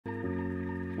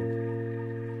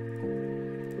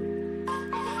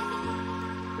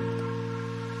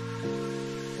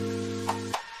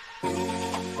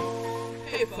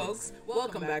Hey folks,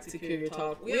 welcome back to Cougar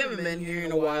Talk. We haven't been here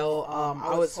in a while.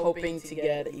 I was hoping to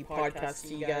get a podcast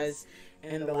to you guys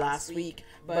in the last week,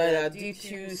 but due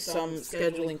to some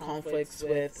scheduling conflicts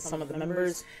with some of the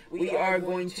members, we are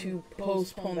going to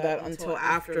postpone that until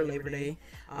after Labor Day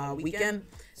weekend.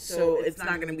 So it's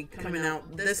not going to be coming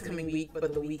out this coming week,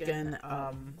 but the weekend,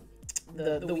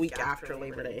 the week after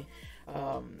Labor Day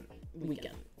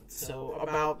weekend. So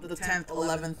about the 10th,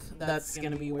 11th, that's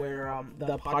going to be where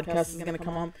the podcast is going to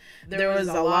come up. There was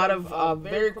a lot of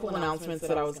very cool announcements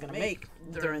that I was going to make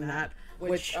during that,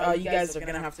 which you guys are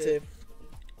going to have to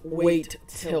wait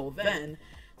till then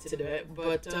to do it.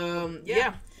 But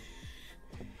yeah,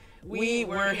 we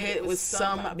were hit with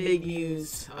some big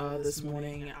news this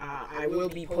morning. I will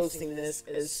be posting this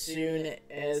as soon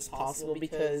as possible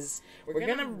because we're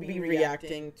going to be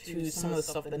reacting to some of the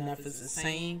stuff that Neff is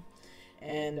saying.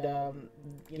 And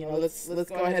you know, let's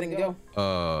go ahead and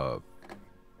go.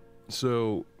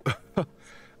 So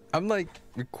I'm like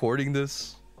recording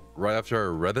this right after I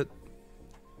read it,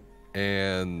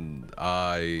 and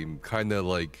I'm kind of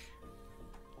like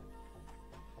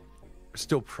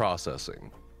still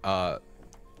processing. So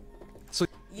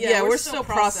yeah, we're still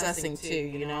processing too,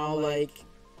 you know, like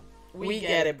we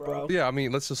get it, bro. Yeah, I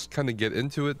mean, let's just kind of get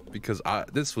into it because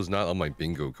this was not on my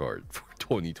bingo card for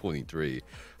 2023.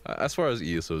 As far as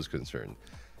ESO is concerned,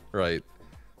 right?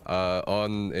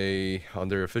 On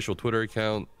their official Twitter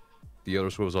account, the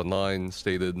Elder Scrolls Online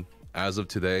stated, as of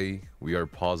today, we are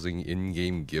pausing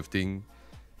in-game gifting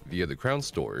via the Crown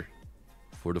Store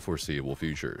for the foreseeable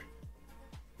future.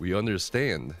 We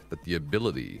understand that the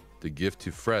ability to gift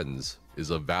to friends is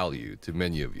of value to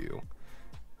many of you.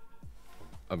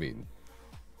 I mean,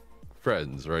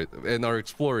 friends, right? And are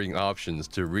exploring options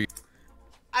to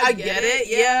I get it,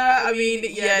 yeah. I mean,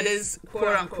 yeah, it is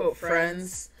quote-unquote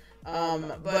friends.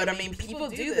 But, I mean, people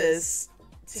do this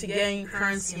to gain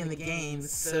currency in the game.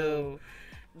 So,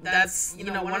 that's, you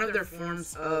know, one of their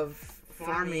forms of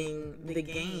farming the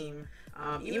game.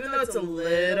 Even though it's a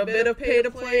little bit of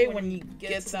pay-to-play when you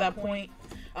get to that point,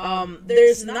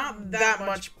 there's not that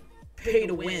much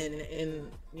pay-to-win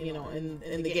in, you know, in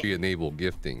the game. Enable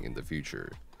gifting in the future.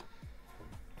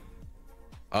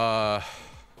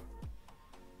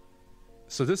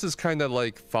 So this is kind of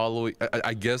like following,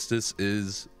 I guess this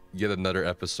is yet another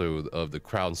episode of the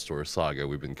Crown Store saga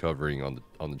we've been covering on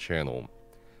the channel,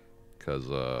 because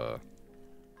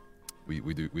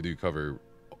we do cover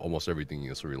almost everything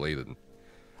ESO related.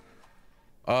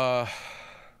 So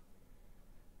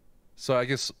I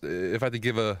guess if I had to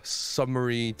give a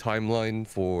summary timeline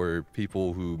for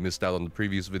people who missed out on the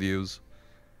previous videos,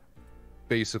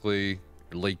 basically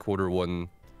late Q1,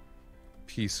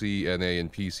 PC, NA, and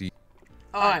PC.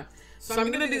 Alright, so I'm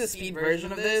gonna do the speed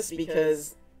version of this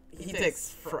because he takes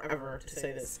forever to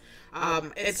say this.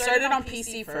 It started on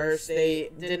PC first.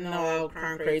 They didn't allow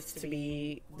crown crates to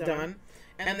be done,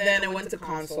 and then it went to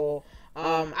console.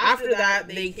 After that,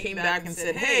 they came back and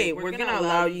said, hey, we're gonna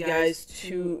allow you guys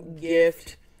to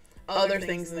gift other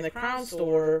things in the Crown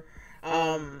Store,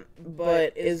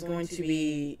 but it's going to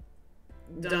be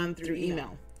done through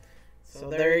email. So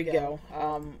there you go.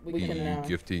 We can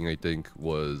gifting, I think,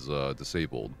 was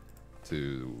disabled to,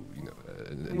 you know,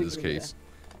 in this case,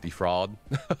 defraud.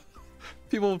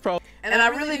 People probably. And I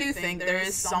really do think there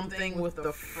is something with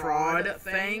the fraud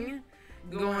thing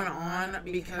going on,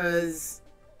 because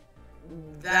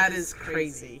that is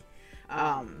crazy.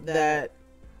 That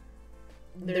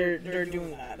they're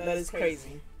doing that. That is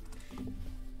crazy.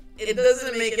 It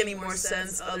doesn't make any more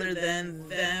sense other than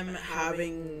them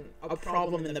having a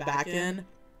problem in the back end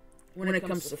when it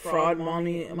comes to fraud,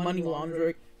 money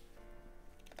laundering.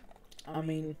 I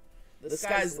mean, the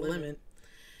sky's the limit.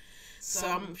 So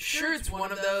I'm sure it's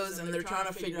one of those, and they're trying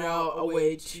to figure out a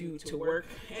way to work.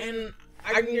 And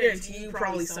I can guarantee you,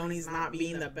 probably Sony's not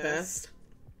being the best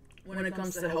when it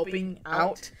comes to helping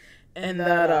out in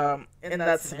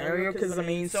that scenario. Because I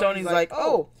mean, Sony's like,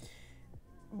 oh,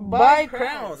 buy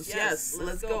crowns. Yes,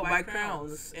 let's go buy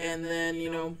crowns. And then, you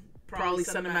know, probably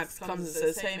Cinemax comes and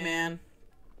says, hey man,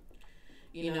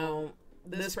 you know,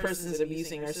 this person's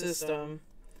abusing our system.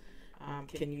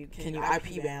 Can you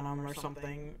IP ban them or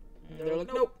something? And they're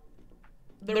like, nope.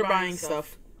 They're buying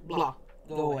stuff. Blah.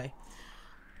 Go away.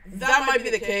 That might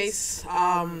be the case,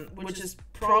 which is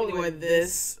probably why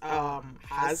this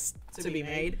has to be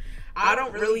made. I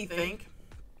don't really think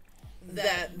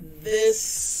that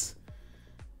this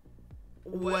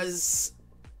was,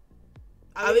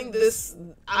 I think this,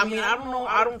 I mean, I don't know,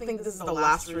 I don't think this is the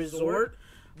last resort,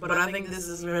 but I think this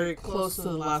is very close to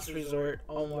the last resort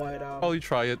on what probably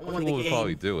try it. People would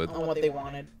probably do it on what they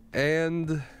wanted.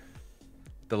 And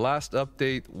the last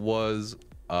update was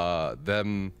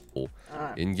them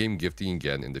in-game gifting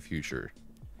again in the future.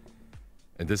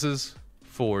 And this is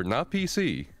for not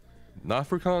PC, not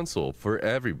for console, for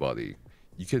everybody.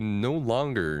 You can no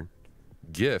longer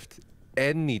gift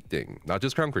anything, not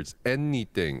just crown crates,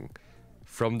 anything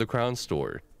from the crown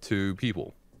store to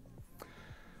people.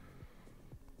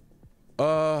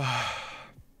 And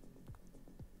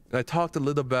I talked a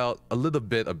little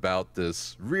bit about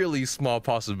this really small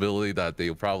possibility that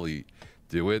they'll probably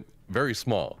do it, very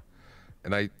small.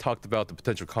 And I talked about the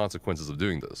potential consequences of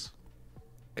doing this.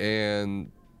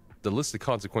 And the list of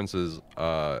consequences, if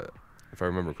I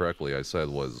remember correctly, I said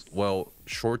was, well,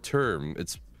 short term,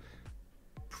 it's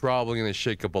probably going to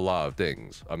shake up a lot of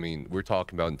things. I mean, we're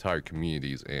talking about entire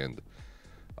communities and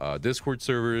Discord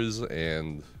servers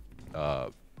and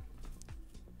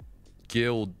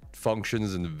guild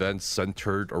functions and events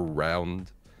centered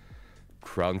around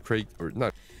crown crate, or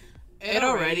not. It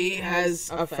already has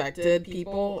affected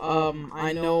people.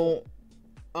 I know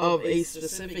of a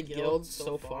specific guild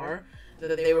so far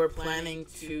that they were planning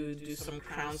to do some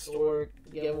crown store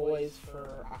giveaways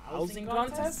for a housing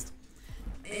contest.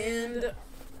 And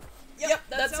yep,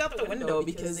 that's out the window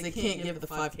because they can't give the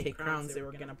 5k crowns they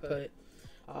were going to put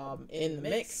in the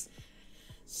mix.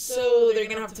 So they're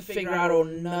going to have to figure out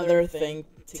another thing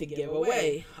to give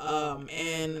away.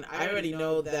 And I already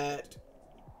know that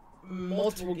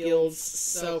multiple guilds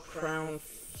sell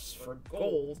crowns for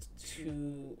gold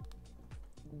to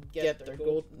get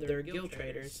their guild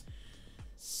traders.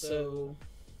 So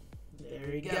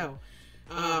there you go.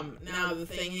 Now the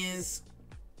thing is,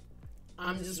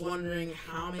 I'm just wondering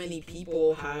how many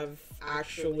people have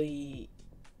actually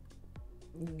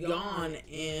gone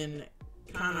and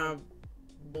kind of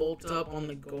bulked up on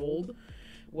the gold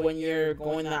when you're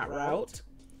going that route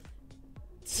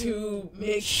to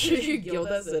make sure your guild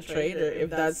has a trader, if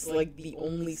that's like the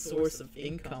only source of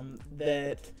income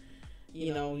that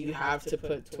you have to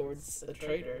put towards a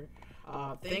trader.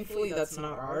 Thankfully that's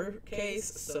not our case,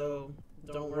 so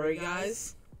don't worry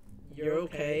guys, you're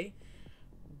okay.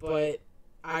 But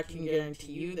I can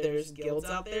guarantee you there's guilds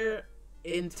out there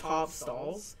in top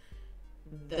stalls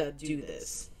that do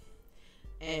this,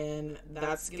 and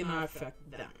that's gonna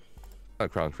affect them.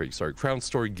 Not crown crate, sorry, crown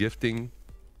store gifting.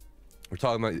 We're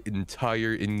talking about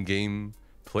entire in-game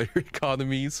player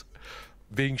economies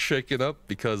being shaken up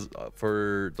because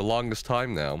for the longest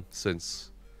time now,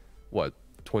 since what,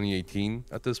 2018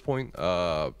 at this point,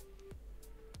 crown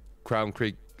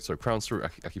store,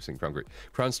 I keep saying crown crate,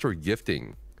 crown store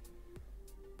gifting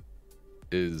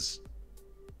is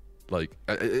like,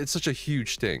 it's such a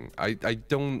huge thing. I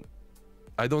don't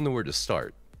know where to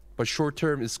start, but short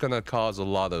term it's gonna cause a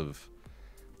lot of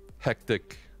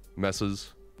hectic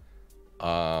messes.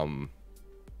 I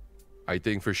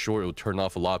think for sure it'll turn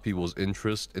off a lot of people's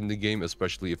interest in the game,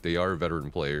 especially if they are a veteran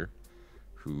player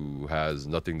who has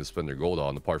nothing to spend their gold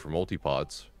on apart from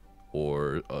multi-pots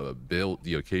or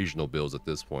the occasional builds at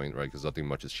this point, right? Because nothing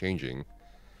much is changing.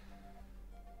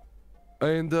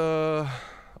 And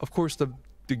of course the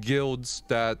guilds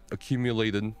that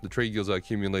accumulated, the trade guilds that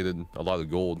accumulated a lot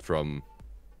of gold from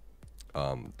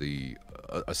the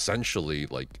essentially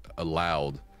like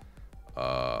allowed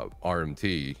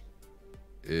RMT,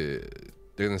 they're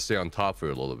gonna stay on top for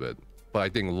a little bit. But I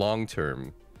think long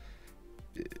term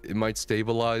it might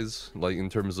stabilize, like in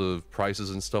terms of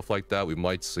prices and stuff like that. We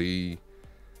might see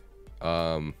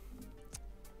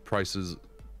prices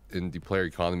in the player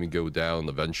economy go down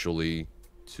eventually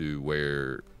to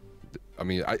where, I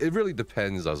mean, it really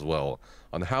depends as well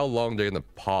on how long they're gonna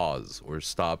pause or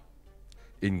stop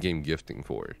in-game gifting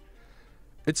for.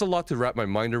 It's a lot to wrap my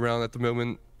mind around at the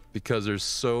moment because there's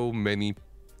so many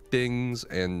things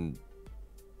and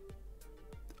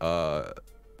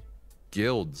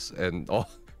guilds and all.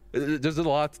 There's a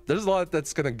lot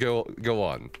that's gonna go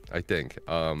on, I think.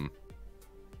 And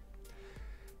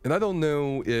I don't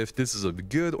know if this is a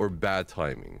good or bad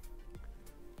timing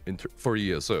for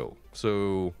ESO.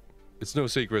 So it's no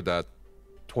secret that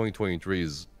 2023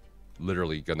 is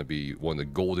literally gonna be one of the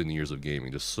golden years of gaming.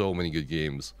 There's so many good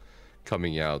games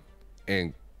coming out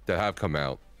and that have come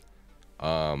out.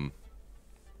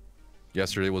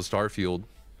 Yesterday was Starfield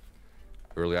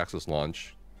early access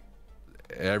launch.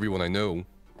 Everyone I know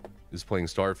is playing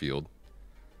Starfield,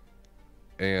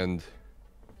 and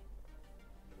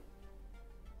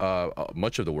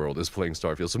much of the world is playing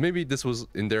Starfield. So maybe this was,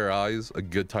 in their eyes, a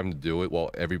good time to do it while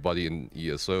everybody in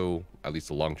ESO, at least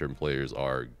the long-term players,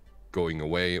 are going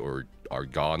away or are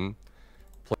gone.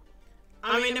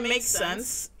 I mean, it makes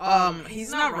sense.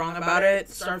 He's not wrong about it.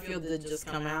 Starfield did just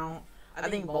come out. I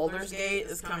think Baldur's Gate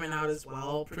is coming out as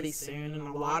well pretty soon, and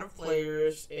a lot of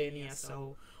players in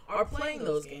ESO are playing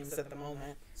those games at the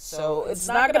moment. So it's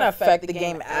not gonna affect the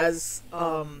game as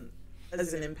an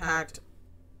impact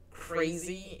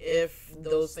crazy if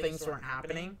those things weren't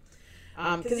happening.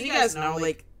 Because you guys know,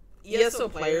 like, ESO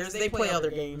players, they play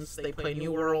other games. They play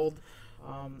New World,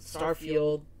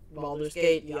 Starfield, Baldur's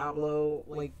Gate, Diablo.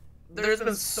 Like, there's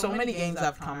been so many games that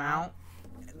have come out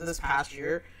this past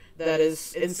year that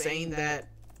is insane that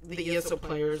the ESO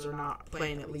players are not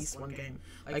playing at least one game.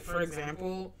 Like, for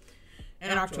example,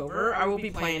 in October, I will be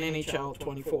playing NHL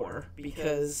 24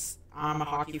 because I'm a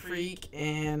hockey freak,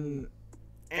 and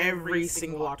every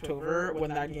single October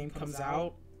when that game comes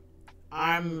out,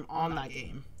 I'm on that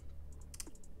game.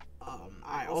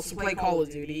 I also play Call of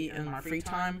Duty in my free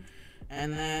time,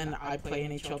 and then I play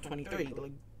NHL 23.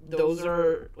 Like, those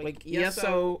are, like,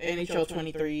 ESO, NHL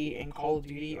 23, and Call of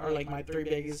Duty are, like, my 3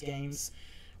 biggest games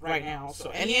right now. So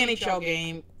any NHL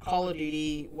game, Call of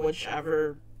Duty,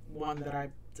 whichever one that I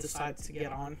decide to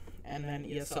get on, and then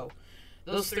ESO.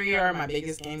 Those 3 are my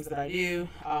biggest games that I do.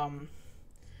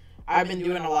 I've been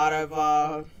doing a lot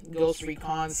of Ghost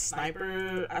Recon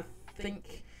Sniper, I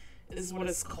think is what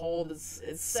it's called. It's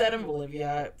set in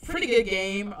Bolivia. Pretty good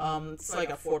game. It's like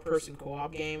a 4-person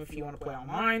co-op game if you want to play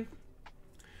online.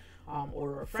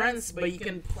 Or with friends, but you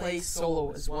can play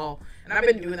solo as well. And I've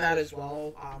been doing that as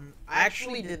well. I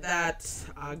actually did that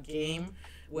game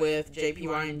with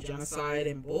JPY and Genocide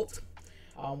and Bolt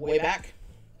way back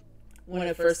when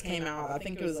it first came out. I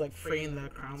think it was like free in the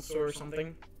Crown Store or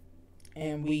something.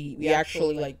 And we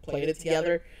actually like played it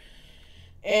together.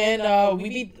 And I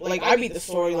beat the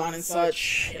storyline and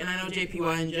such. And I know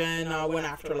JPY and Jen went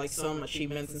after like some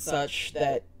achievements and such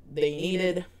that they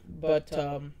needed. But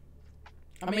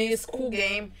I mean, it's a cool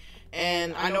game,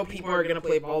 and I know people are gonna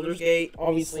play Baldur's Gate.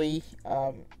 Obviously,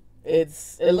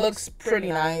 it looks pretty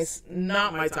nice.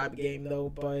 Not my type of game though,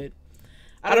 but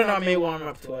I don't know. I may warm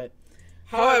up to it.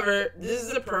 However, this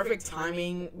is the perfect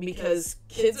timing because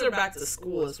kids are back to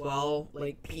school as well.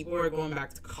 Like, people are going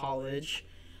back to college.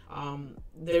 The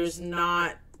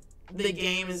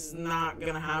game is not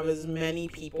gonna have as many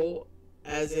people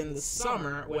as in the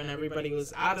summer when everybody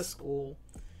was out of school.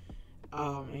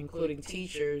 Including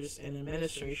teachers and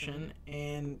administration,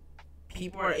 and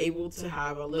people are able to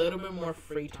have a little bit more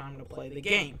free time to play the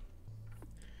game.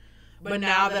 But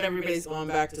now that everybody's going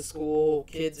back to school,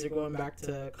 kids are going back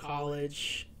to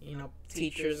college,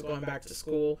 teachers are going back to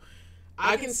school,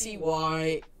 I can see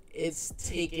why it's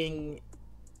taking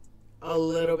a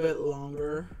little bit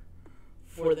longer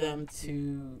for them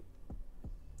to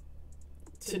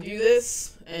do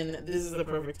this, and this is the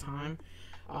perfect time.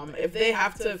 If they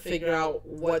have to figure out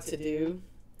what to do,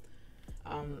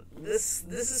 this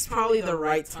is probably the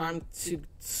right time to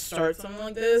start something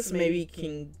like this. Maybe you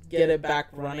can get it back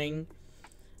running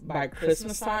by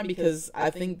Christmas time, because I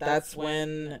think that's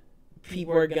when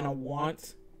people are gonna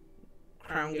want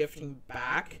crown gifting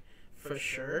back for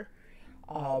sure.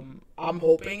 I'm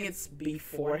hoping it's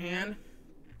beforehand,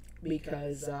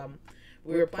 because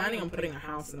we were planning on putting a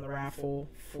house in the raffle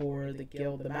for the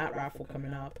guild, the mat raffle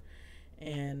coming up.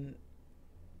 And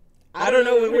I don't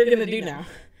know what we're gonna do now,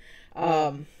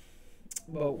 but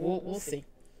we'll see.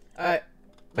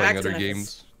 Playing other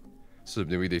games, so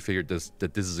maybe they figured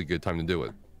that this is a good time to do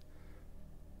it.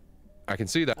 I can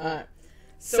see that.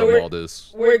 So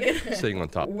we're gonna sitting on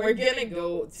top. We're gonna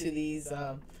go to these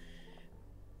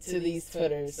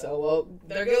footers. So well,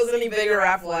 there goes any bigger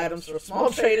raffle items for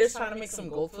small traders trying to make some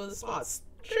gold for the spots.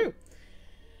 True.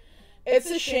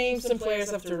 It's a shame some players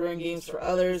have to ruin games for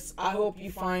others. I hope you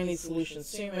find a solution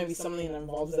soon, maybe something that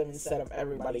involves them instead of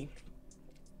everybody.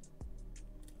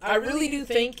 I really do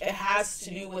think it has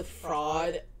to do with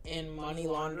fraud and money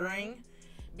laundering,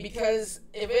 because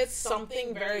if it's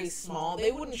something very small,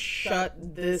 they wouldn't shut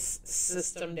this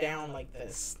system down like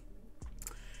this.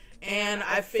 And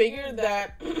I figured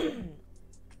that,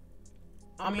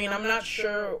 I'm not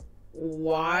sure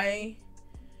why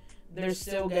they're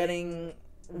still getting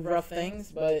rough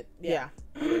things, but yeah.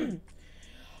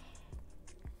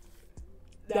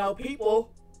 Now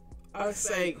people are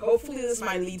saying, hopefully this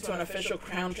might lead to an official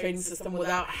crown trading system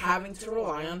without having to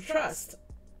rely on trust.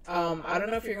 I don't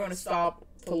know if you're going to stop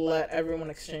to let everyone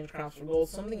exchange crowns for gold.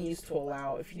 Something you used to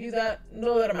allow. If you do that,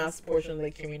 know that a massive portion of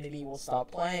the community will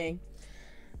stop playing.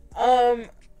 I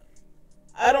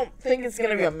don't think it's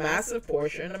going to be a massive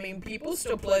portion. I mean, people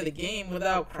still play the game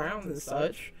without crowns and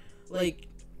such. Like,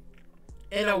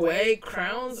 in a way,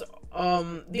 crowns,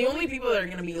 the only people that are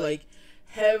going to be, like,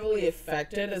 heavily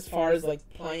affected as far as, like,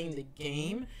 playing the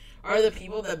game are the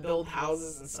people that build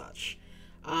houses and such.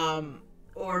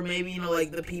 Or maybe,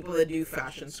 like, the people that do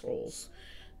fashion scrolls.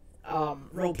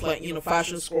 role playing, you know,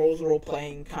 fashion scrolls role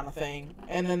playing kind of thing,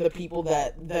 and then the people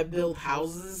that build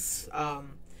houses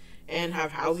and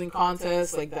have housing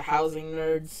contests, like the housing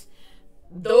nerds.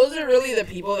 Those are really the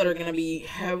people that are going to be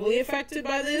heavily affected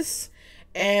by this,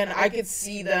 and I could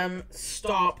see them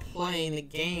stop playing the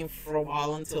game for a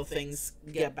while until things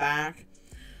get back.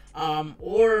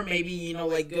 Or maybe, you know,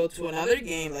 like go to another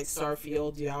game like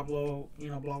Starfield, Diablo, you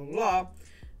know, blah blah blah,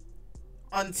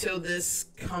 until this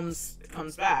comes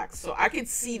back. So I could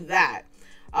see that.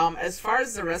 As far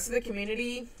as the rest of the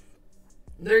community,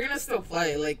 they're gonna still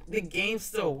play. Like, the game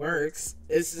still works.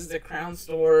 This is the crown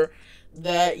store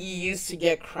that you used to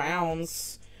get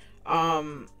crowns.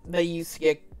 That you used to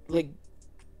get, like,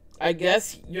 I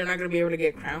guess you're not gonna be able to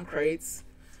get crown crates,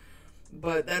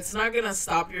 but that's not gonna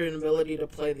stop your inability to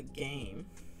play the game.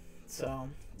 So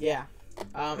yeah.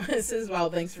 It says,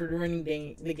 "Well, thanks for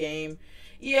ruining the game."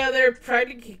 Yeah, they're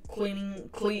practically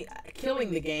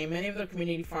killing the game. Many of the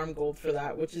community farm gold for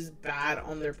that, which is bad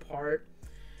on their part.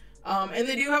 And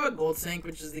they do have a gold sink,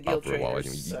 which is the guild traders. I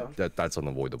mean, so that's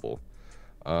unavoidable.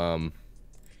 For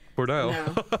now.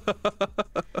 No.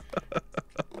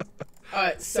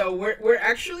 Alright, so we're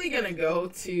actually gonna go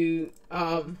to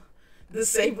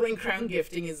disabling crown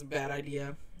gifting is a bad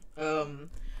idea.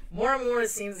 More and more it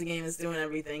seems the game is doing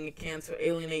everything it can to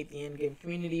alienate the end-game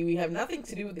community. We have nothing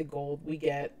to do with the gold we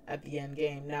get at the end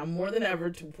game. Now, more than ever,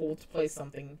 to pull to play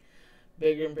something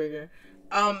bigger and bigger.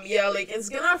 Yeah, like, it's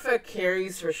gonna affect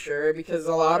carries for sure, because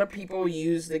a lot of people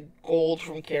use the gold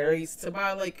from carries to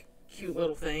buy, like, cute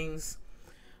little things.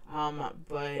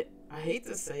 But I hate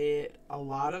to say it, a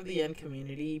lot of the end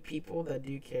community people that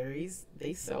do carries,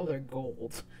 they sell their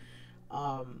gold.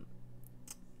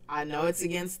 I know it's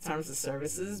against terms of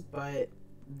services, but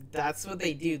that's what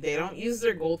they do. They don't use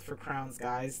their gold for crowns,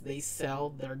 guys. They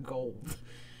sell their gold.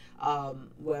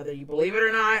 Whether you believe it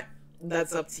or not,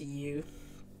 that's up to you.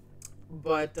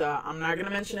 But I'm not going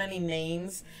to mention any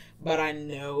names, but I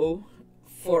know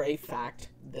for a fact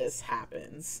this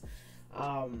happens.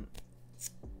 But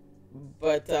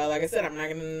like I said, I'm not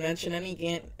going to mention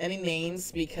any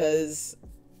names because,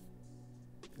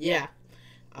 yeah.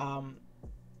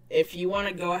 If you want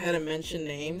to go ahead and mention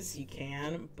names, you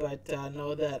can, but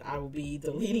know that I will be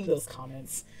deleting those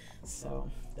comments. So,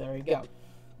 there we go.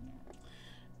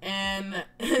 And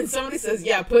somebody says,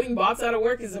 yeah, putting bots out of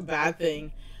work is a bad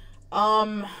thing.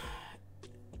 To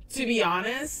be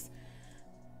honest,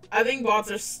 I think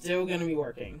bots are still going to be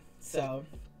working. So,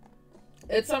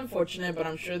 it's unfortunate, but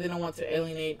I'm sure they don't want to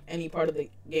alienate any part of the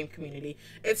game community.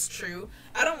 It's true.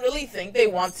 I don't really think they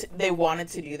wanted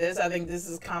to do this. I think this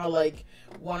is kind of like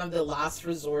one of the last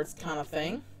resorts kind of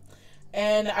thing.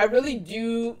 And I really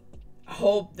do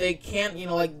hope they can, you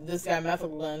know, like this guy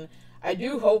Methodland, I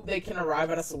do hope they can arrive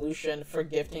at a solution for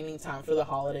gifting in time for the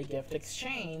holiday gift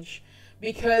exchange,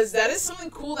 because that is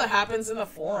something cool that happens in the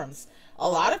forums. A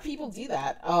lot of people do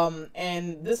that.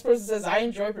 And this person says, I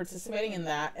enjoy participating in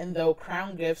that, and though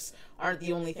crown gifts aren't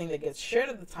the only thing that gets shared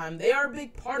at the time, they are a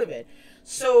big part of it.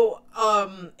 So,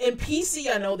 in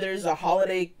PC, I know there's a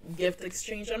holiday gift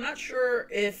exchange. I'm not sure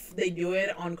if they do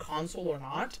it on console or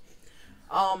not.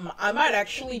 I might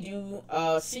actually do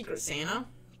Secret Santa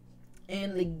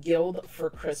in the guild for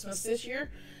Christmas this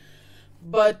year.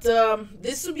 But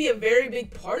this would be a very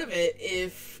big part of it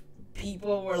if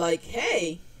people were like,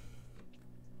 hey,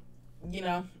 you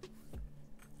know,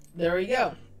 there we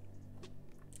go.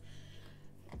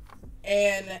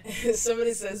 And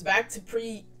somebody says, back to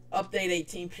pre-update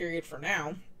 18 period for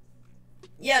now.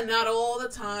 Yeah, not all the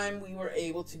time we were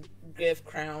able to give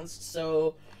crowns.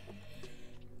 So,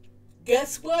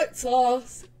 guess what,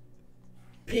 Sauce?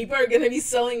 People are going to be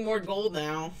selling more gold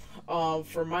now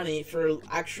for money, for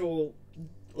actual,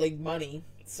 like, money.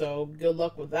 So, good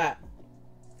luck with that.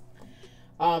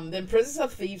 Then Princess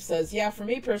of Thieves says, yeah, for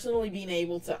me personally, being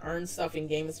able to earn stuff in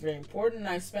game is very important.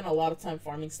 I spend a lot of time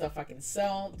farming stuff I can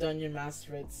sell, dungeon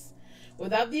masteries.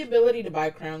 Without the ability to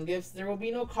buy crown gifts, there will be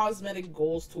no cosmetic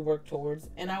goals to work towards,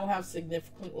 and I will have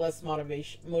significantly less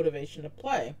motivation to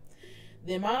play.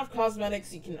 The amount of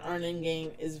cosmetics you can earn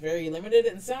in-game is very limited,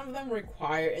 and some of them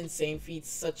require insane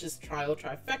feats such as trial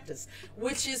trifectas,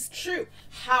 which is true.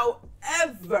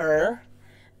 However,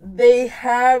 they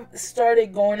have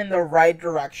started going in the right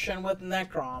direction with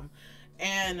Necrom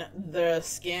and the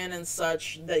skin and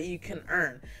such that you can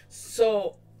earn.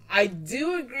 So I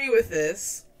do agree with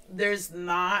this. There's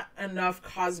not enough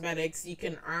cosmetics you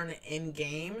can earn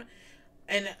in-game.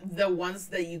 And the ones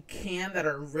that you can that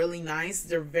are really nice,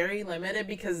 they're very limited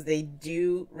because they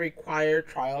do require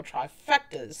trial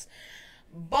trifectas.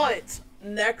 But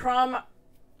Necrom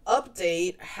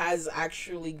update has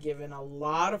actually given a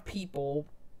lot of people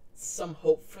some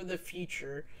hope for the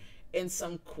future and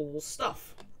some cool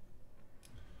stuff.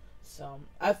 So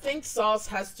I think Sauce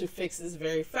has to fix this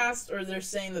very fast, or they're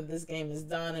saying that this game is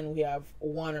done and we have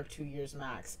 1 or 2 years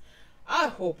max. I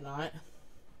hope not.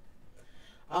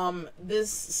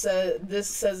 This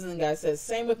says, and the guy says,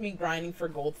 same with me grinding for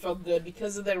gold. Felt good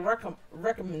because of the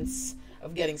recommends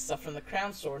of getting stuff from the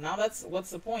crown store. Now what's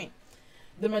the point?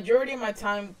 The majority of my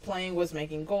time playing was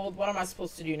making gold. What am I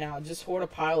supposed to do now? Just hoard a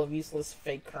pile of useless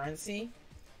fake currency?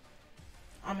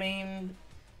 I mean,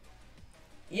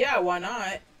 yeah, why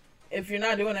not? If you're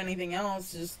not doing anything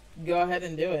else, just go ahead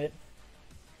and do it.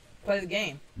 Play the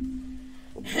game.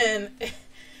 And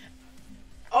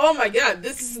oh my god,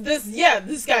 this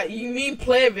guy, you mean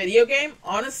play a video game?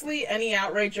 Honestly, any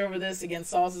outrage over this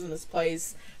against Sauce's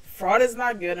misplays. Fraud is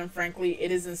not good, and frankly,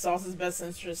 it is in Sauce's best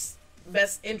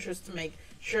interest to make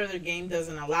sure their game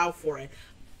doesn't allow for it.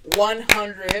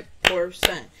 100%.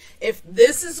 If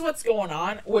this is what's going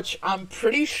on, which I'm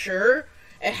pretty sure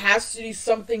it has to do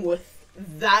something with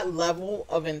that level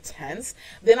of intense,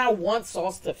 then I want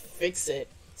Sauce to fix it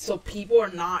so people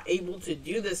are not able to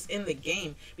do this in the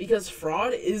game, because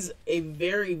fraud is a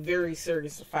very, very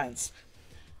serious offense.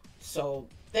 So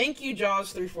thank you,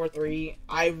 Jaws343.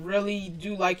 I really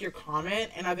do like your comment,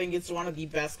 and I think it's one of the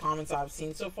best comments I've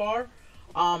seen so far.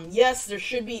 Yes, there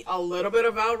should be a little bit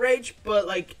of outrage, but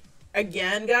like,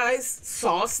 again, guys,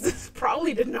 Sauce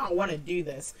probably did not want to do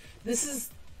this. This is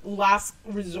last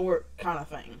resort kind of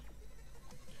thing.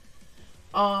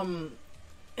 And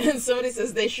somebody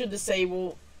says they should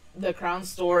disable the crown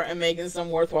store and making some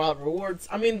worthwhile rewards.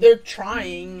 I mean, they're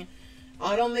trying.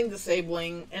 I don't think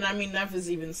disabling, and I mean, Neff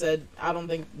has even said, I don't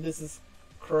think this is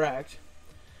correct.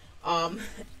 And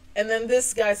then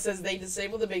this guy says they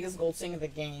disabled the biggest gold sink in the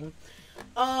game.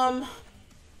 No.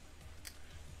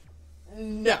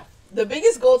 The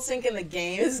biggest gold sink in the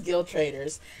game is guild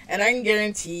traders. And I can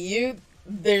guarantee you,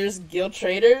 there's guild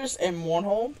traders in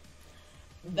Mournhold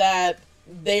that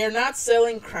they are not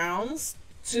selling crowns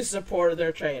to support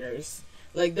their traders.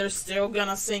 Like, they're still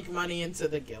gonna sink money into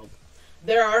the guild.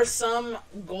 There are some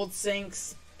gold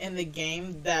sinks in the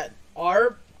game that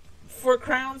are for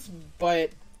crowns,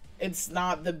 but it's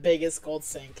not the biggest gold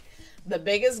sink. The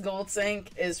biggest gold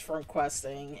sink is from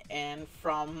questing and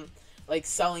from, like,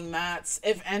 selling mats.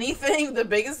 If anything, the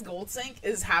biggest gold sink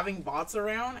is having bots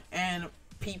around and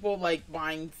people, like,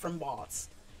 buying from bots.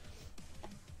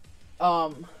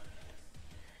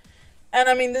 And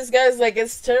I mean, this guy's like,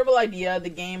 it's a terrible idea. The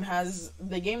game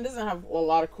doesn't have a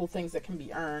lot of cool things that can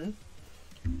be earned.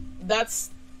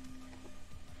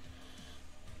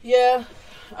 Yeah,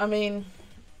 I mean,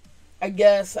 I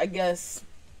guess.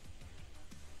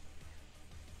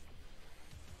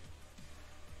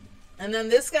 And then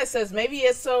this guy says, maybe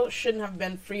ISO shouldn't have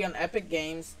been free on Epic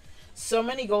Games. So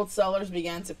many gold sellers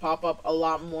began to pop up a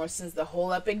lot more since the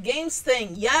whole Epic Games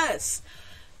thing. Yes!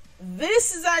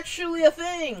 This is actually a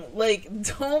thing. Like,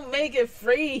 don't make it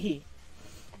free.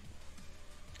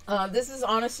 This is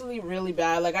honestly really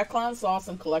bad. Like, I clown Sauce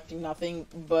and collecting nothing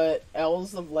but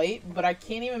L's of late, but I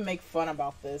can't even make fun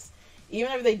about this.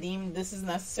 Even if they deem this is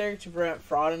necessary to prevent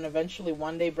fraud and eventually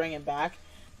one day bring it back,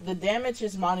 the damage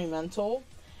is monumental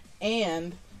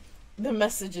and the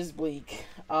message is bleak.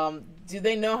 Do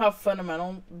they know how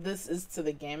fundamental this is to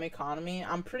the game economy?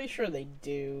 I'm pretty sure they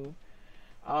do.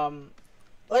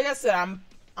 Like I said,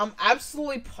 I'm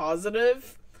absolutely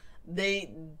positive they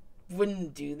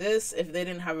wouldn't do this if they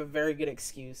didn't have a very good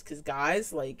excuse. Because,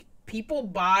 guys, like, people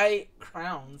buy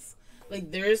crowns.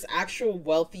 Like, there's actual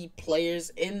wealthy players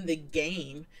in the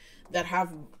game that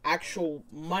have actual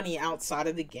money outside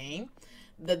of the game.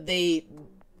 That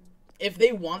if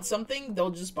they want something, they'll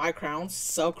just buy crowns,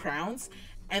 sell crowns,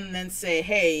 and then say,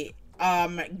 hey,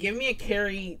 give me a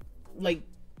carry, like,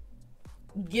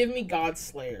 give me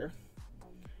Godslayer.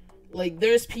 Like,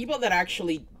 there's people that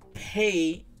actually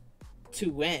pay to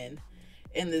win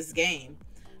in this game.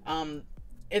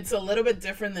 It's a little bit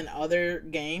different than other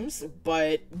games,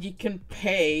 but you can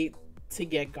pay to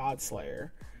get Godslayer,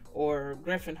 or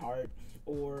Griffinheart,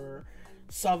 or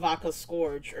Salvaka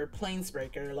Scourge, or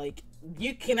Planesbreaker. Like,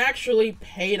 you can actually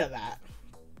pay to that.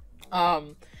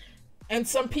 And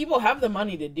some people have the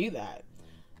money to do that.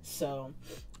 So,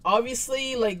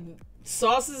 obviously, like,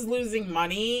 Sauce is losing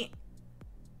money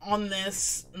on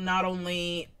this, not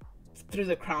only through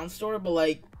the crown store, but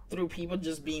like through people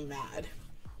just being mad.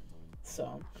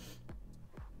 So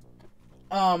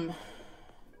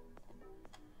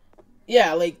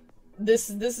yeah, like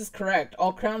this is correct.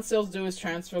 All crown sales do is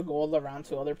transfer gold around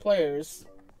to other players.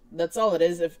 That's all it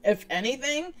is. If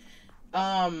anything,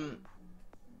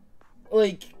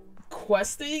 like,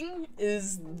 questing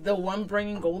is the one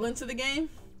bringing gold into the game.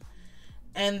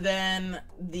 and then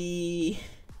the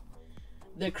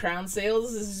crown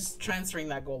sales is just transferring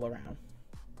that gold around.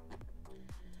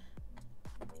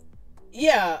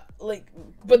 Yeah, like,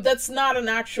 but that's not an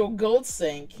actual gold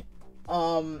sink.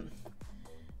 I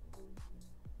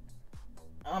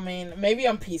mean, maybe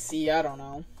on PC, I don't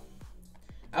know.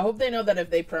 I hope they know that if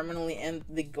they permanently end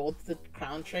the gold to the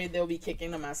crown trade, they'll be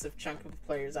kicking a massive chunk of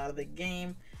players out of the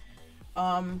game.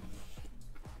 I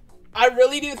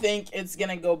really do think it's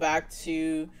gonna go back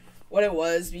to what it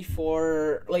was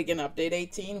before, like, in Update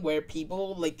 18, where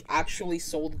people, like, actually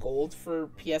sold gold for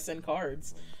PSN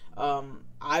cards.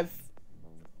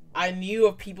 I knew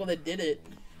of people that did it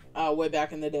way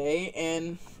back in the day,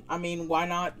 and I mean, why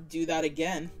not do that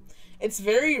again? It's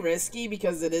very risky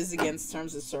because it is against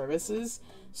terms of services,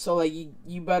 so like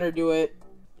you better do it,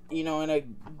 you know, in a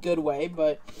good way,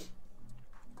 but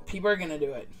people are gonna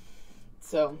do it.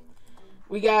 So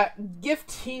we got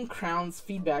gifting crowns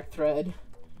feedback thread.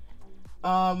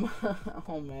 Oh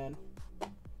man.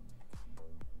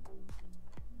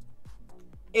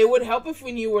 It would help if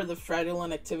we knew where the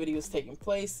fraudulent activity was taking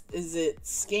place. Is it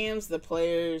scams, the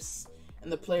players,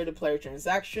 and the player-to-player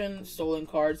transaction, stolen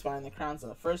cards, buying the crowns in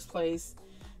the first place,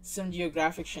 some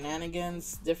geographic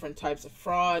shenanigans, different types of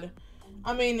fraud?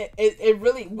 I mean,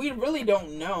 we really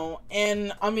don't know.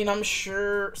 And, I mean, I'm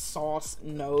sure Sauce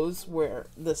knows where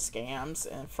the scams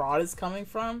and fraud is coming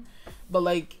from. But,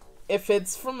 like, if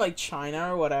it's from, like,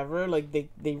 China or whatever, like,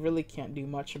 they really can't do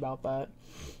much about that.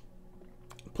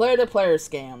 Player-to-player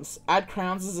scams. Add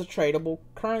crowns as a tradable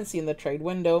currency in the trade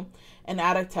window, and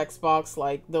add a text box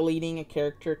like deleting a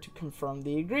character to confirm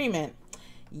the agreement.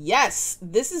 Yes,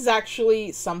 this is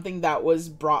actually something that has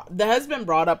been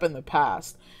brought up in the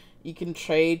past. You can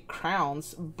trade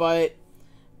crowns, but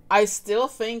I still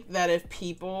think that if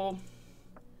people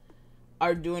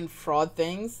are doing fraud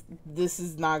things, this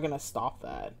is not gonna stop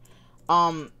that.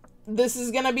 This is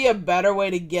gonna be a better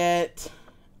way to get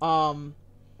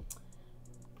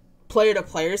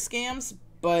player-to-player scams,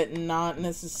 but not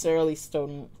necessarily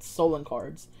stolen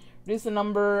cards. Reduce the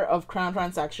number of crown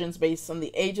transactions based on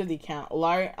the age of the account,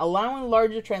 allowing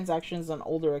larger transactions on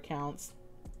older accounts.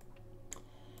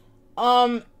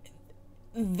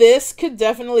 This could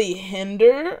definitely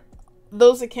hinder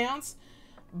those accounts,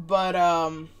 but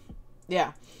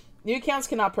yeah. New accounts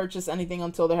cannot purchase anything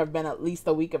until there have been at least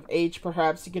a week of age.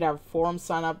 Perhaps you could have forum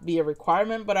sign up be a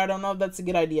requirement, but I don't know if that's a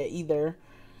good idea either.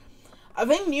 I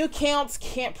think new accounts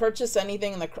can't purchase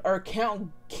anything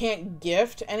can't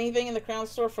gift anything in the Crown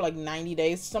Store for like 90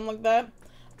 days, something like that.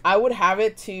 I would have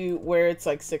it to where it's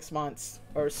like 6 months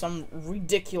or some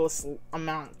ridiculous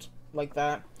amount like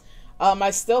that.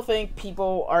 I still think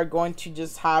people are going to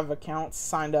just have accounts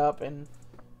signed up and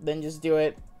then just do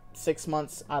it 6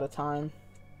 months at a time.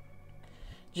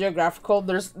 Geographical,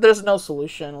 there's no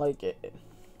solution like it.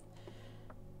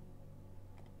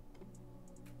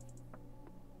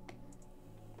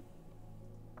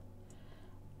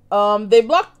 They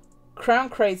block crown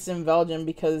crates in Belgium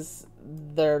because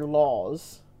their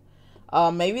laws.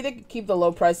 Maybe they could keep the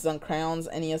low prices on crowns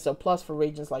and ESO Plus for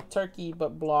regions like Turkey,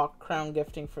 but block crown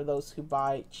gifting for those who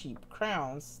buy cheap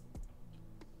crowns.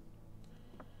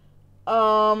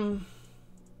 I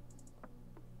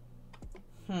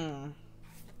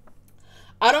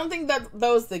don't think that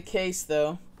was the case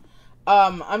though.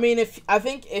 I mean,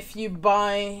 if you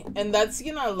buy, and that's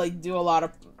gonna like do a lot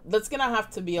of. That's gonna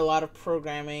have to be a lot of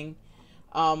programming,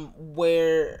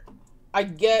 where I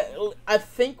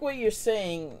think what you're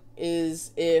saying is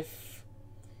if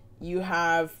you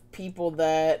have people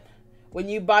that when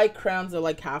you buy crowns are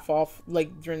like half off,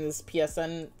 like during this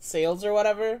PSN sales or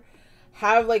whatever,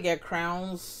 have like a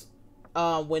crowns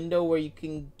window where you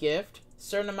can gift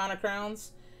certain amount of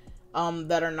crowns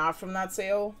that are not from that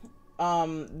sale.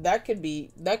 That could be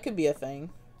a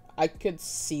thing. I could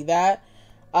see that.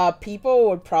 People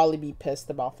would probably be pissed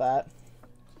about that.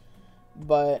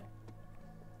 But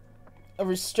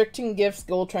restricting gifts,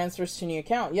 gold transfers to new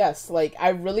account. Yes, like I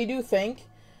really do think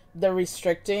the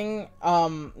restricting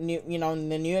the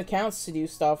new accounts to do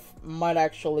stuff might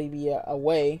actually be a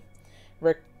way.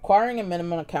 Requiring a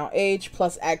minimum account age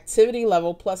plus activity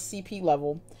level plus CP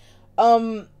level.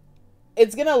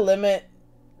 It's gonna limit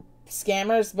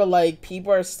scammers, but like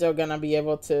people are still gonna be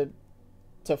able to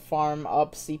farm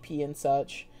up CP and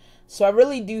such. So I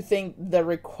really do think that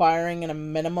requiring a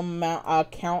minimum amount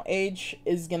account age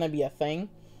is gonna be a thing.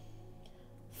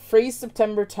 Free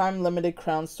September time limited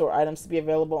Crown Store items to be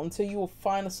available until you will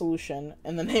find a solution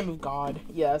in the name of God.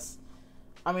 Yes.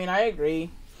 I mean, I agree.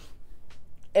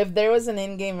 If there was an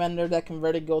in-game vendor that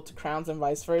converted gold to crowns and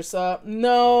vice versa,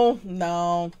 no.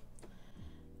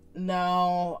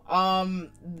 No,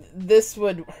 this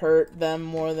would hurt them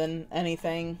more than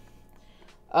anything.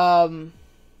 Um,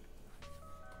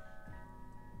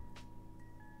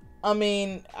 I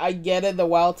mean, I get it, the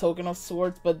wild token of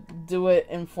sorts, but do it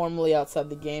informally outside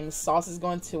the game. Sauce is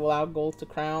going to allow gold to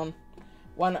crown.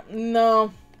 Why not?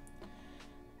 No,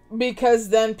 because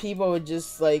then people would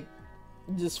just like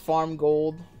farm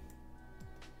gold.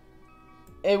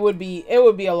 It would be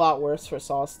a lot worse for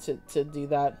Sauce to do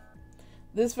that.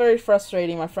 This is very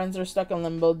frustrating. My friends are stuck in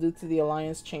limbo due to the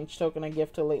Alliance change token I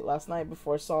gifted late last night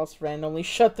before Sauce randomly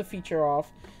shut the feature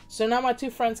off. So now my two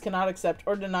friends cannot accept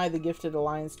or deny the gifted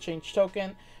Alliance change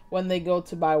token when they go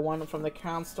to buy one from the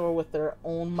Crown store with their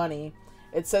own money.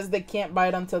 It says they can't buy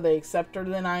it until they accept or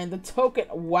deny the token.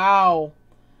 Wow.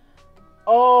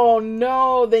 Oh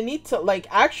no, they need to, like,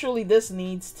 actually this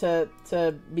needs to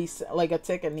be, like, a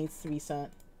ticket needs to be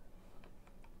sent.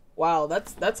 Wow,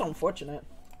 that's unfortunate.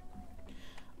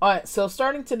 Alright, so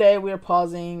starting today, we are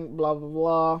pausing, blah, blah,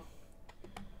 blah.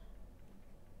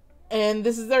 And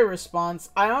this is their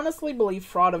response. I honestly believe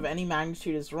fraud of any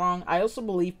magnitude is wrong. I also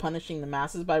believe punishing the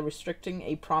masses by restricting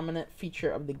a prominent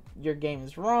feature of your game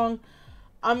is wrong.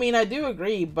 I mean, I do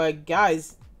agree, but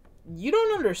guys, you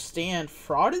don't understand.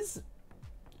 Fraud is...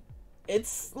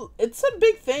 It's a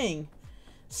big thing.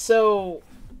 So,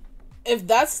 if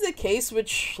that's the case,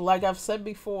 which, like I've said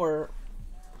before,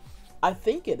 I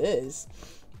think it is...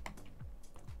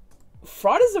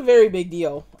 Fraud is a very big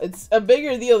deal. It's a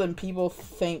bigger deal than people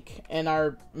think and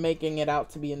are making it out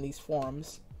to be in these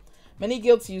forums. Many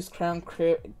guilds use crown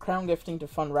gifting to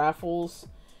fund raffles.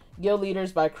 Guild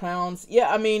leaders buy crowns.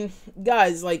 Yeah, I mean,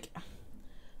 guys, like,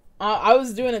 I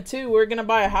was doing it too. We're gonna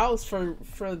buy a house for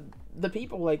the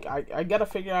people. Like, I gotta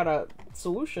figure out a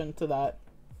solution to that.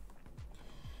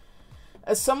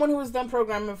 As someone who has done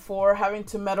programming before, having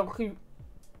to medically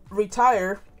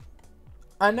retire,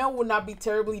 I know it would not be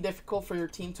terribly difficult for your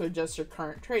team to adjust your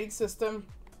current trading system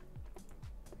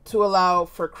to allow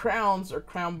for crowns or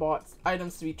crown bought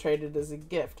items to be traded as a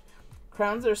gift.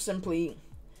 Crowns are simply...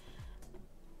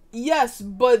 Yes,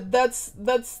 but that's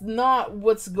not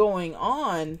what's going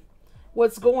on.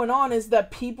 What's going on is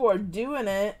that people are doing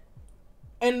it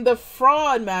in the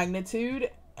fraud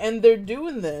magnitude, and they're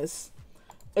doing this.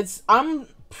 I'm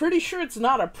pretty sure it's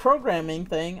not a programming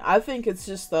thing. I think it's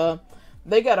just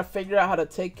they gotta figure out how to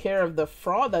take care of the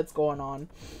fraud that's going on.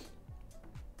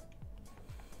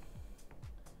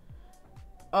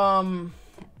 I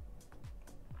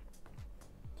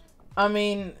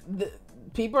mean,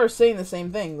 people are saying the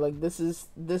same thing. Like, this is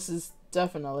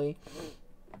definitely...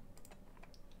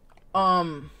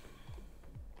 I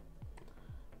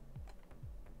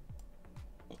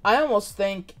almost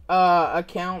think,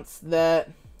 accounts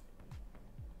that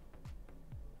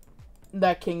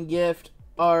can gift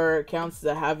are accounts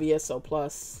that have ESO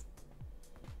Plus.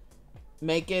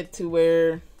 Make it to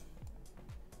where...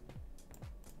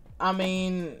 I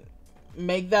mean,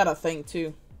 make that a thing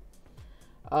too.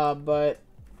 But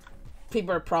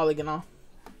people are probably gonna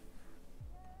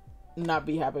not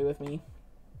be happy with me.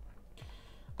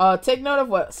 Take note of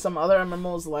what some other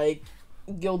MMOs like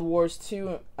Guild Wars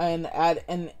 2 and add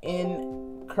an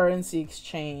in-currency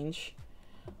exchange.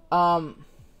 But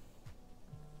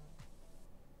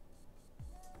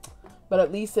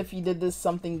at least if you did this,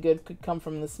 something good could come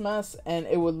from this mess, and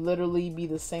it would literally be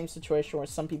the same situation where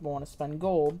some people want to spend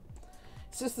gold.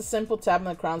 It's just a simple tab in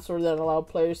the crown store that allows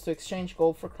players to exchange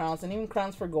gold for crowns and even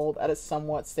crowns for gold at a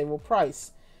somewhat stable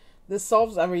price. This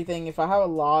solves everything. If I have a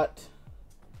lot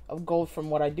of gold from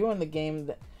what I do in the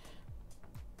game,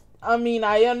 I mean,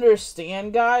 I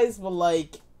understand, guys, but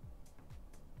like,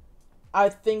 I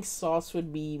think Sauce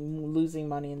would be losing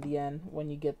money in the end when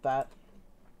you get that.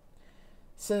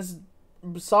 Since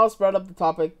Sauce brought up the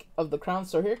topic of the crown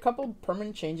store, here are a couple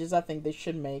permanent changes I think they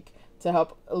should make to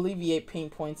help alleviate pain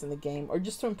points in the game, or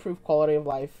just to improve quality of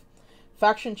life.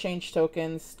 Faction change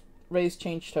tokens, raise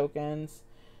change tokens,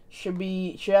 should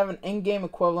have an in-game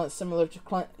equivalent similar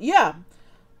to yeah.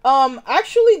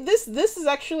 Actually, this is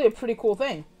actually a pretty cool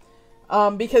thing,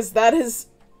 because that is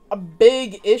a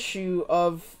big issue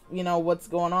of, you know, what's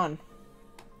going on.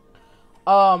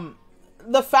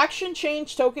 The faction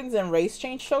change tokens and race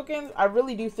change tokens, I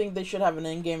really do think they should have an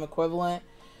in-game equivalent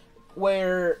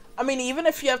where, I mean, even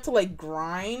if you have to, like,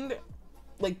 grind,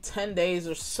 like, 10 days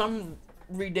or some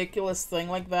ridiculous thing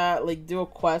like that, like, do a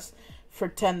quest for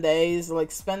 10 days,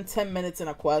 like, spend 10 minutes in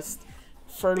a quest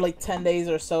for, like, 10 days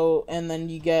or so, and then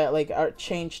you get, like, a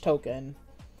change token,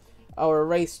 or a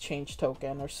race change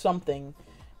token, or something.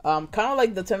 Kind of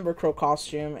like the Timber Crow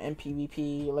costume in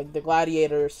PvP, like, the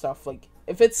gladiator stuff, like,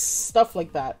 if it's stuff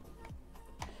like that.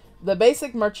 The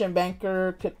basic merchant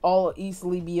banker could all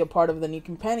easily be a part of the new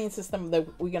companion system that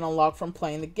we can unlock from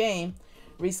playing the game.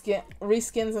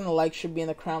 Reskins and the like should be in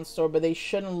the Crown Store, but they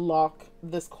shouldn't lock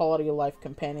this quality of life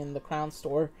companion in the Crown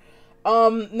Store.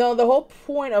 No, the whole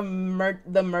point of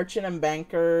the merchant and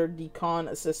banker decon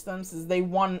assistance is they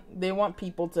want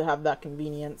people to have that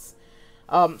convenience.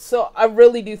 So I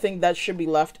really do think that should be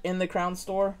left in the Crown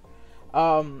Store.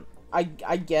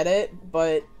 I get it,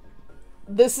 but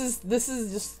this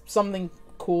is just something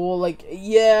cool. Like,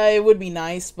 yeah, it would be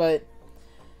nice, but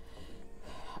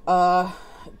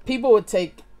people would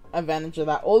take advantage of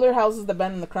that. Older houses that have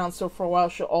been in the Crown Store for a while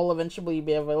should all eventually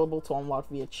be available to unlock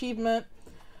via achievement,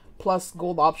 plus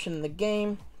gold option in the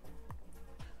game.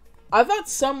 I thought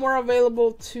some were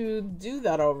available to do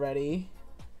that already.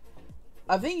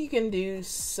 I think you can do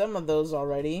some of those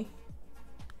already.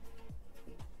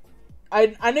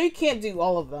 I know you can't do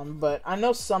all of them, but I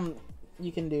know some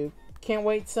you can do. Can't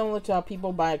wait, similar to how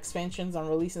people buy expansions on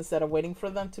release instead of waiting for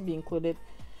them to be included.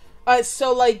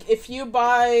 So like if you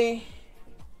buy...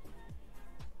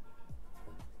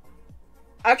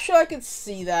 Actually, I could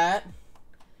see that.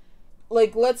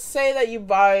 Like, let's say that you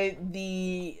buy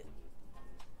the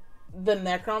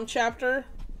Necrom chapter.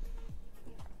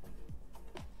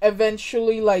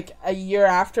 Eventually, like a year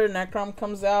after Necrom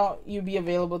comes out, you'll be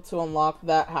available to unlock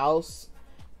that house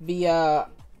via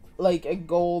like a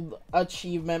gold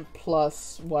achievement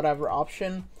plus whatever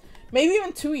option. Maybe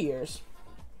even 2 years.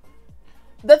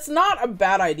 That's not a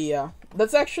bad idea.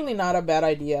 That's actually not a bad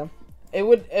idea.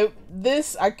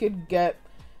 This I could get,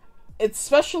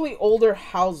 especially older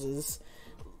houses,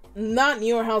 not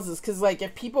newer houses, because like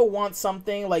if people want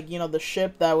something like, you know, the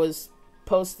ship that was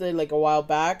posted like a while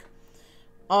back,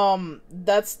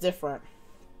 that's different.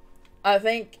 I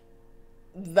think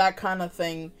that kind of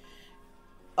thing,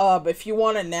 if you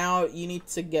want it now, you need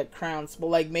to get crowns. But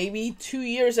like maybe 2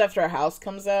 years after a house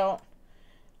comes out,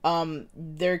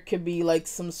 there could be like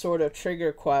some sort of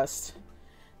trigger quest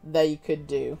that you could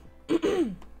do.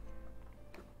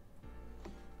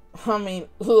 I mean,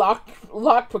 lock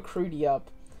Pacrudi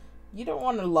up. You don't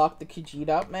want to lock the Khajiit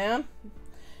up, man.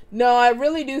 No, I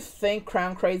really do think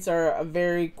crown crates are a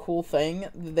very cool thing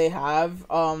that they have.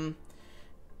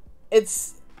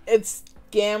 It's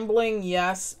gambling,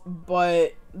 yes,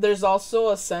 but there's also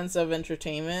a sense of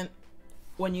entertainment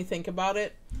when you think about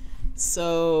it.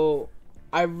 So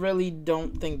I really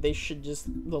don't think they should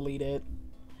just delete it.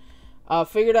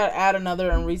 Figured out add another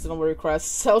unreasonable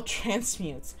request. Sell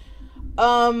transmutes.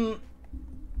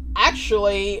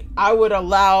 Actually, I would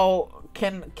allow.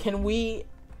 Can we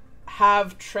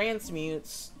have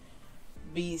transmutes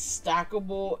be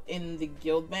stackable in the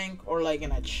guild bank or like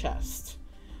in a chest?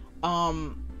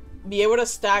 Be able to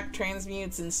stack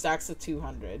transmutes in stacks of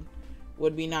 200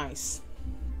 would be nice.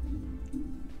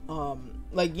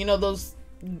 Like, you know,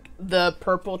 the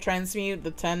purple transmute,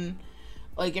 the 10,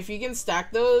 like if you can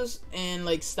stack those in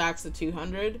like stacks of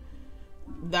 200,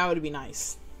 that would be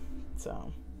nice.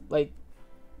 So like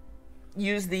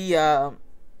use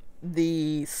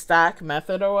the stack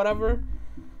method or whatever.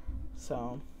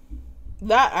 So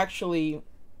that actually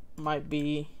might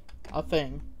be a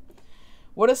thing.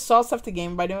 What does Sauce have to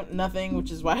gain by doing nothing,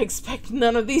 which is why I expect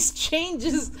none of these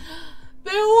changes.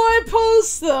 Then why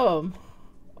post them?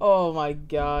 Oh my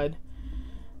god.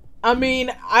 I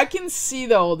mean, I can see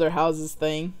the older houses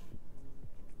thing,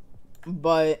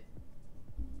 but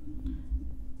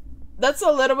that's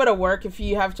a little bit of work if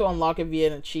you have to unlock it via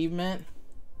an achievement.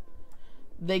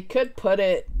 They could put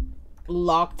it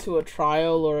locked to a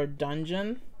trial or a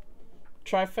dungeon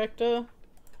trifecta.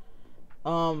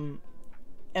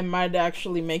 It might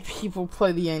actually make people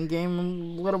play the end game a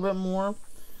little bit more,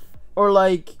 or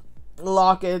like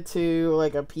lock it to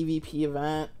like a PvP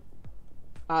event.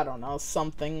 I don't know,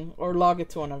 something, or log it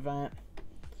to an event.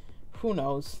 Who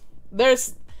knows?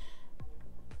 There's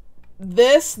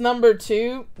this number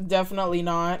 2, definitely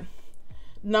not.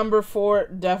 Number 4,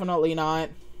 definitely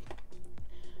not.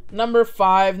 Number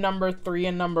 5, number 3,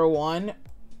 and number 1.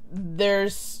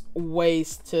 There's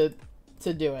ways to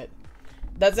do it.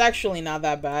 That's actually not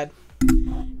that bad.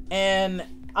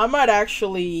 And I might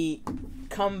actually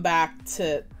come back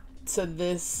to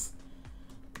this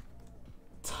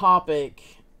topic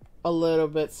a little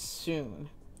bit soon.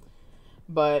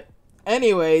 But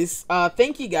anyways,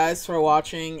 thank you guys for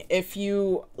watching. If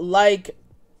you like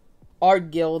our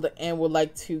guild and would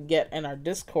like to get in our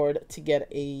Discord to get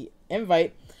a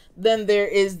invite, then there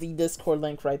is the Discord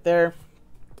link right there.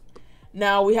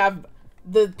 Now we have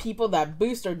the people that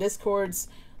boost our Discords.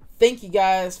 Thank you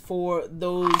guys for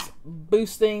those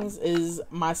boostings. Is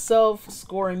myself,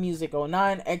 Scoring Music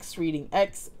 09, X Reading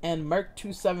X, and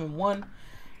Merc271.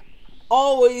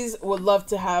 always would love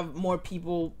to have more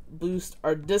people boost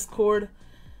our Discord,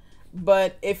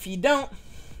 but if you don't,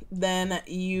 then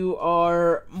you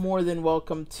are more than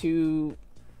welcome to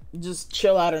just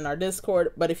chill out in our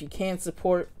Discord. But if you can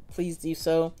support, please do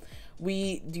so.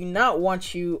 We do not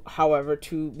want you, however,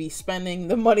 to be spending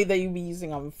the money that you'll be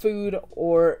using on food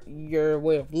or your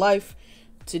way of life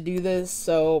to do this.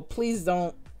 So please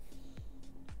don't,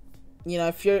 you know,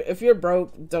 if you're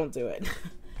broke, don't do it.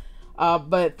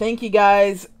 But thank you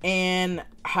guys and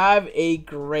have a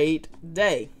great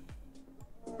day.